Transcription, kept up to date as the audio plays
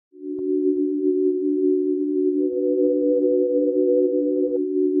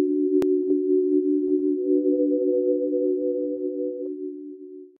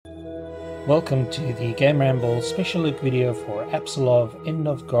Welcome to the GAMERamble special look video for Apsulov End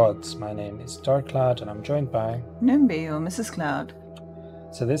of Gods. My name is Dark Cloud and I'm joined by Nimby or Mrs. Cloud.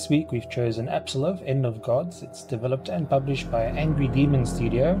 So this week we've chosen Apsulov End of Gods. It's developed and published by Angry Demon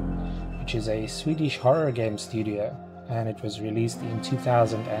Studio, which is a Swedish horror game studio, and it was released in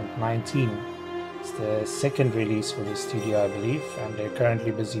 2019. It's the second release for the studio, I believe, and they're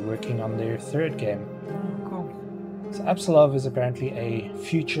currently busy working on their third game. So Apsulov is apparently a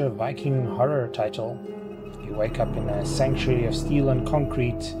future Viking horror title. You wake up in a sanctuary of steel and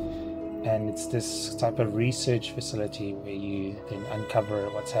concrete, and it's this type of research facility where you then uncover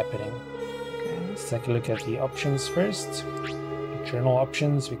what's happening. Let's take a look at the options first. The journal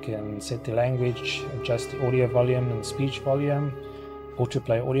options, we can set the language, adjust the audio volume and speech volume,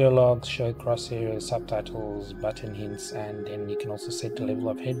 autoplay audio logs, show crosshairs, subtitles, button hints, and then you can also set the level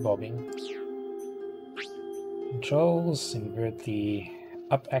of head bobbing. Controls, invert the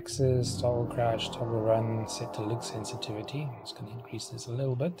up axis, toggle crouch, toggle run, set the look sensitivity. I'm just going to increase this a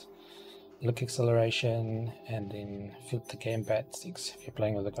little bit. Look acceleration, and then flip the gamepad sticks if you're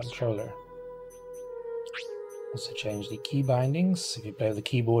playing with a controller. Also change the key bindings. If you play with the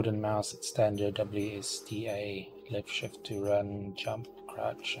keyboard and mouse, it's standard WSDA, left shift to run, jump,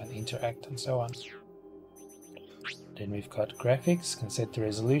 crouch, and interact, and so on. Then we've got graphics, can set the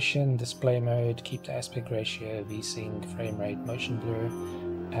resolution, display mode, keep the aspect ratio, VSync, frame rate, motion blur,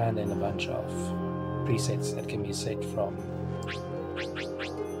 and then a bunch of presets that can be set from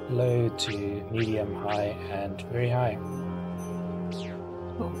low to medium, high, and very high.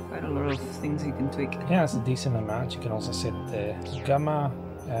 Oh, quite a lot of things you can tweak. Yeah, it's a decent amount. You can also set the gamma,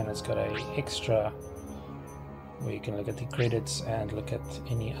 and it's got a extra where you can look at the credits and look at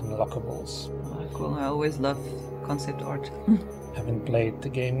any unlockables. Oh, cool, I always love concept art. Haven't played the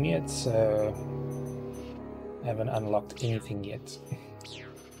game yet, so haven't unlocked anything yet.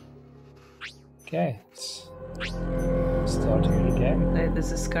 Okay, let's start the game.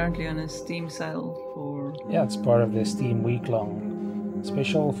 This is currently on a Steam sale for... Yeah, it's part of the Steam week-long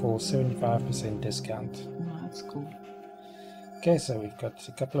special for 75% discount. Oh, that's cool. Okay, so we've got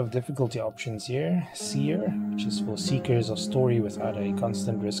a couple of difficulty options here. Seer, which is for seekers of story without a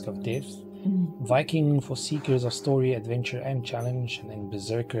constant risk of death. Viking for seekers of story, adventure, and challenge. And then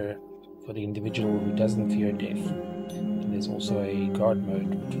Berserker for the individual who doesn't fear death. And there's also a guard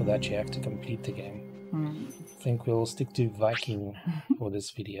mode, but for that you have to complete the game. I think we'll stick to Viking for this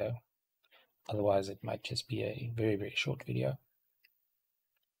video. Otherwise it might just be a very, very short video.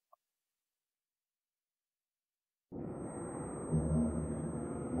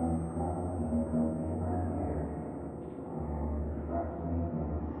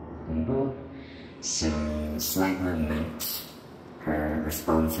 Some slight movement. Her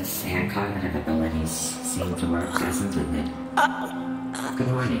responses and cognitive abilities seem to work as intended. Good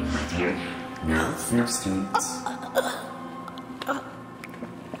morning, my dear. Now it's no streets.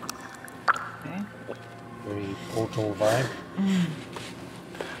 Okay. Very Portal vibe.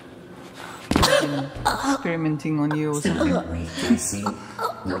 Experimenting on you or something. Wait, I see.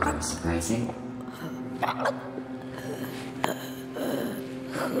 No more surprising.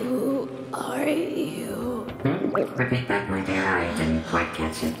 Who are you? Repeat that, my dear. I didn't quite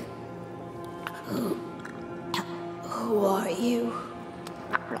catch it. Who are you?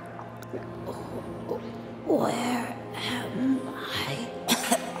 Where am I?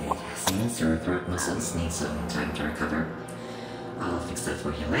 It seems your throat muscles need some time to recover. I'll fix that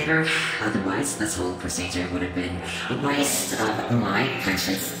for you later. Otherwise, this whole procedure would have been a waste of my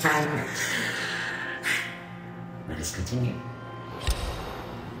precious time. Let us continue.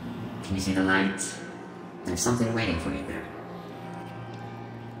 Can you see the light? There's something waiting for you there.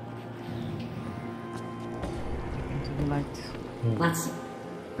 Into the light. Let's see.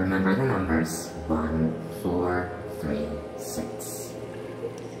 Remember the numbers 1, 4, 3, 6.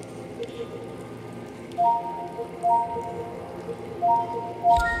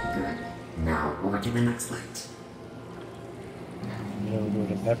 Good. Now over to the next light. You know what would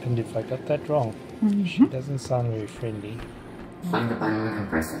have happened if I got that wrong. She doesn't sound very friendly. Find the button and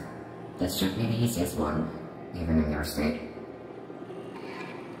press it. This should be the easiest one, even in your state.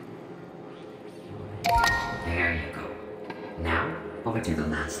 There you go. Now, over to the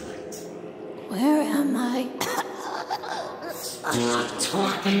last light. Where am I? Stop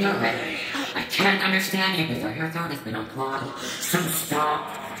talking already. I can't understand you before your throat has been unclogged. So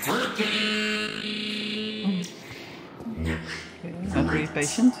stop talking. Now, Not very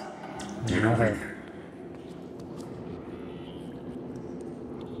patient. get over there.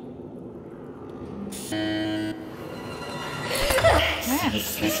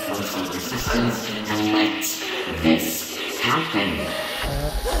 This is also resistance and light. This happened?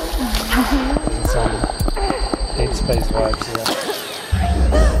 Some Dead Space vibes here.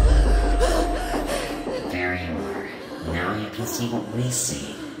 There you are. Now you can see what we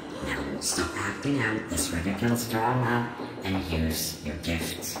see. Now stop acting out this ridiculous drama and use your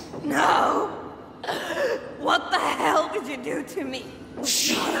gift. No! What the hell did you do to me?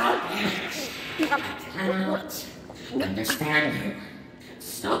 Shut up! I cannot understand you.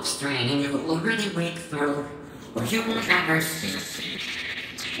 Stop straining your already weak throat, or you will never see.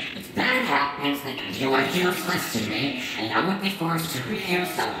 If that happens, then you are useless to me, and I would be forced to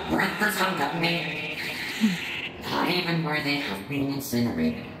reuse that worthless hunk of me. Not even worthy of being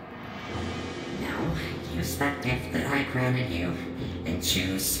incinerated. Now, use that gift that I granted you, and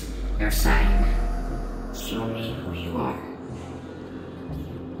choose your side. Show me who you are.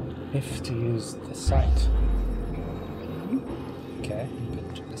 If to use the sight. Okay,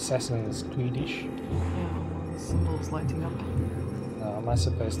 but Assassin's Swedish. Yeah, the symbol's lighting up. Now, am I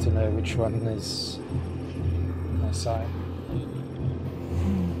supposed to know which one is my side?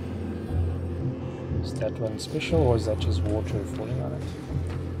 Is that one special, or is that just water falling on it?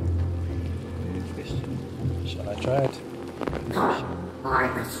 Good question. Shall I try it?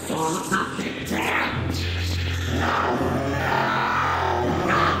 I was so damned.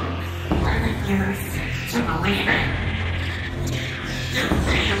 I refuse to believe it. You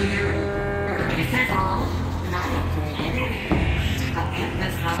failure. This is all not included. I'll get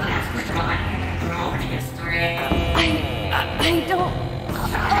this last goodbye through history. I don't...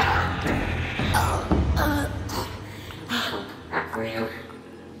 Not for you.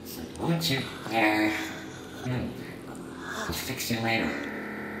 So won't you dare? I'll fix you later.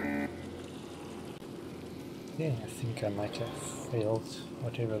 Yeah, I think I might have failed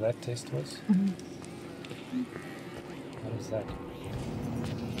whatever that test was. What is that?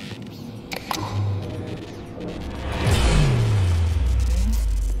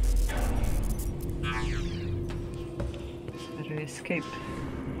 Better escape.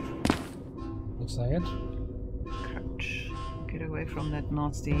 Looks like it. Crouch. Get away from that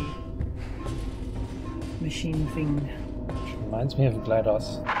nasty machine thing. Which reminds me of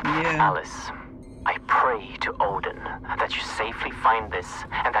GLaDOS. Yeah. Alice, I pray to Odin that you safely find this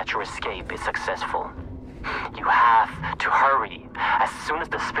and that your escape is successful. You have to hurry. As soon as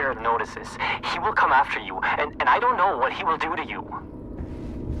the spirit notices, he will come after you, and I don't know what he will do to you.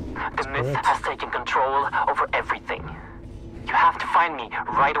 The myth has taken control over everything. You have to find me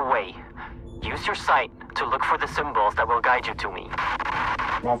right away. Use your sight to look for the symbols that will guide you to me.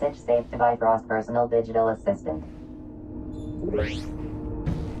 Message saved to Bifrost personal digital assistant. You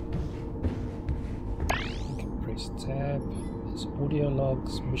can press tab. There's audio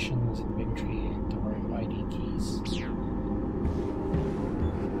logs, missions, inventory, and RFID keys.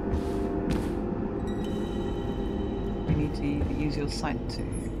 You need to use your sight to...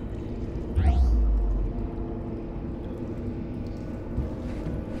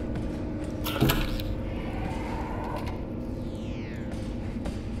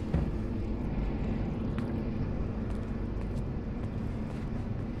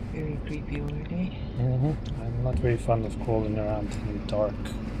 Very creepy already. I'm not very fond of crawling around in dark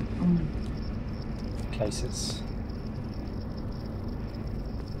places.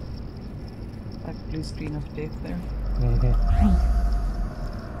 Like blue screen of death there.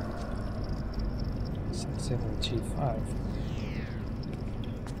 6725.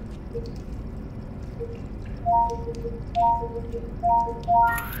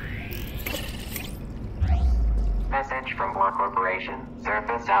 Message from War Corporation.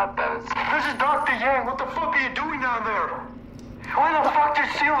 Surface outpost. This is Dr. Yang. What the fuck are you doing down there? Why the fuck did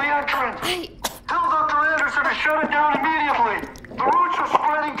you seal the entrance? Tell Dr. Anderson to shut it down immediately. The roots are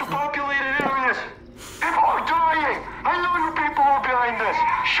spreading to populated areas. People are dying. I know you people are behind this.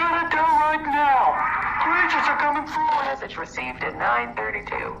 Shut it down right now. Creatures are coming through. Message received at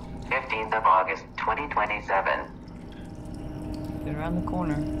 9:32. 15th of August, 2027. They're around the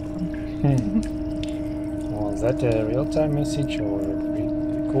corner. Well, is that a real-time message or a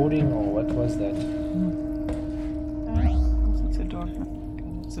recording, or what was that? It's a door.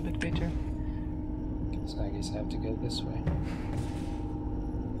 It's a bit better. So I guess I have to go this way.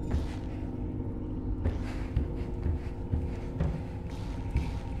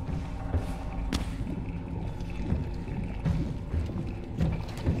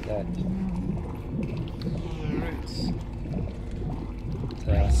 That. Roots.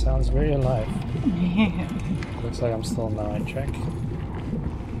 That sounds very alive. Yeah. Looks like I'm still on the right track.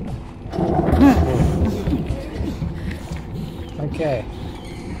 Okay.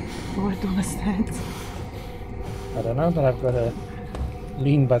 What was that? I don't know, but I've got a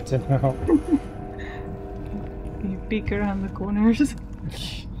lean button now. You peek around the corners.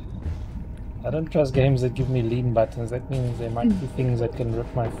 I don't trust games that give me lean buttons. That means there might be things that can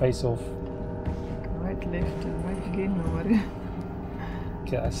rip my face off. Right, left, and right again, or whatever.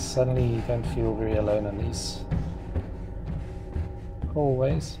 Okay, I suddenly don't feel very alone in these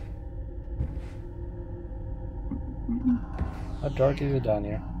hallways. How dark is it down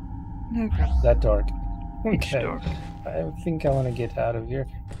here? No problem. That dark. Which Okay. dark? I think I want to get out of here.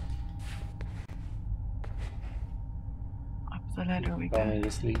 Up the ladder we Tell me go.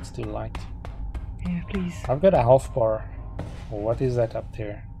 this leads to light. Yeah, please. I've got a health bar. Well, what is that up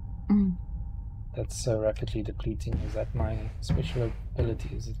there? Mm. That's so rapidly depleting. Is that my special ability?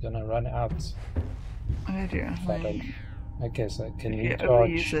 Is it gonna run out? Oh dear. If I don't... Okay, so I can Yeah, recharge.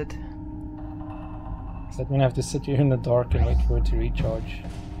 overuse it. Does that mean I have to sit here in the dark and wait for it to recharge?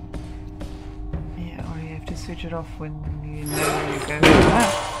 Yeah, or you have to switch it off when you know where you're going.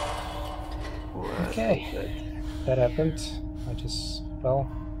 Ah. Okay, that happened. I just fell.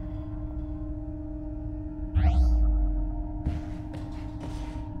 I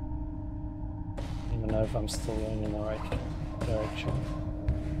don't even know if I'm still going in the right direction.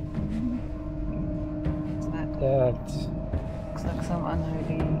 Isn't that That looks like some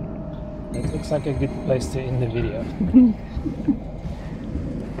unholy... It looks like a good place to end the video.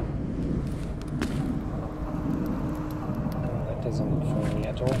 That doesn't look friendly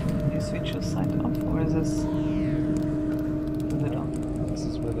at all. You switch your sight off, or is this with it on? This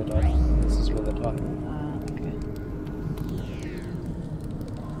is with it on. This is with it on. Okay.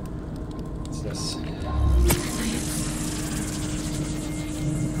 What's this?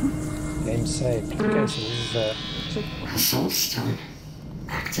 Game saved. Okay, so this is the... Soulstone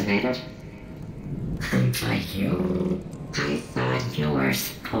activated. And by you, I thought you were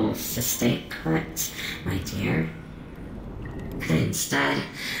supposed to stay put, my dear. Instead,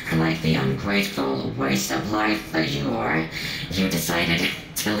 like the ungrateful waste of life that you are, you decided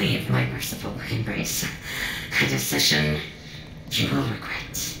to leave my merciful embrace. A decision you will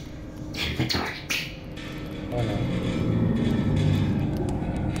regret in the dark. Oh no.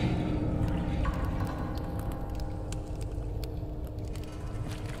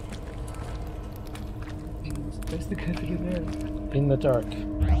 Supposed to go through there. In the dark.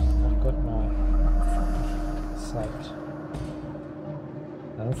 I've got my sight.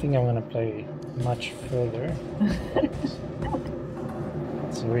 I don't think I'm gonna play much further.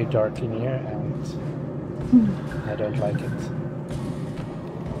 It's very dark in here and I don't like it.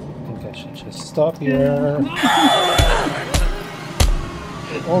 I think I should just stop here.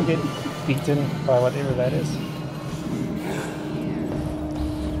 Or get beaten by whatever that is.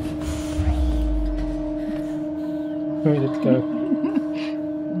 Where did it go?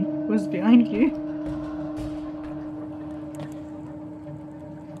 It was behind you.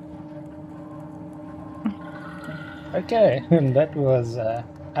 Okay, and that was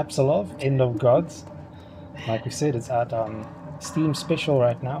Apsulov, End of Gods. Like we said, it's out on Steam Special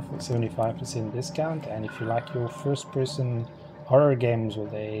right now for 75% discount, and if you like your first-person horror games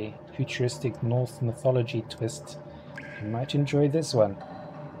with a futuristic Norse mythology twist, you might enjoy this one.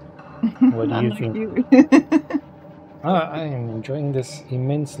 What do you think? I am enjoying this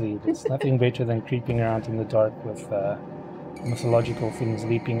immensely. There's nothing better than creeping around in the dark with mythological things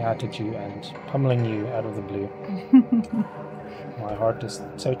leaping out at you and pummeling you out of the blue. My heart is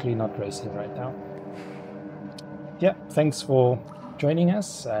totally not racing right now. Yeah, thanks for joining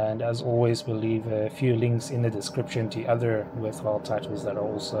us, and as always we'll leave a few links in the description to other worthwhile titles that are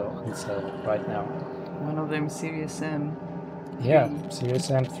also on sale right now. One of them, Serious Sam. Yeah, Serious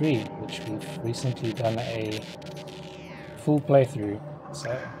Sam 3, which we've recently done a full playthrough, so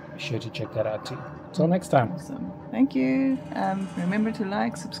be sure to check that out too. Till next time. Awesome. Thank you. Remember to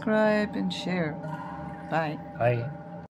like, subscribe, and share. Bye. Bye.